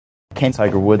Can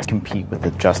Tiger Woods compete with the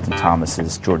Justin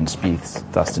Thomases, Jordan Spieths,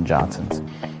 Dustin Johnsons?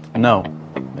 No,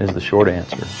 is the short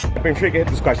answer. I'm sure you get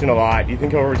this question a lot. Do you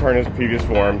think he'll return his previous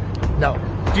form? No.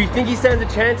 Do you think he stands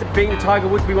a chance of being the Tiger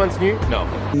Woods we once knew?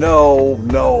 No.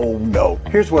 No.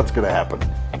 Here's what's going to happen.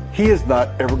 He is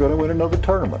not ever going to win another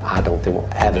tournament. I don't think we'll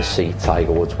ever see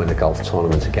Tiger Woods win a golf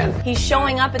tournament again. He's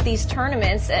showing up at these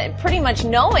tournaments pretty much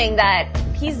knowing that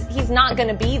he's not going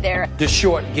to be there. The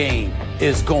short game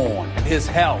is gone. His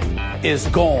health is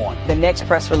gone. The next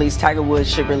press release Tiger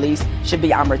Woods should release should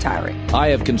be, "I'm retiring." I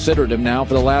have considered him now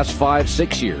for the last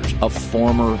 5-6 years a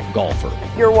former golfer.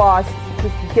 You're washed.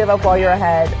 Just give up while you're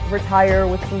ahead. Retire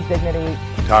with some dignity.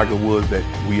 Tiger Woods that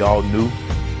we all knew,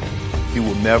 he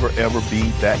will never ever be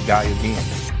that guy again.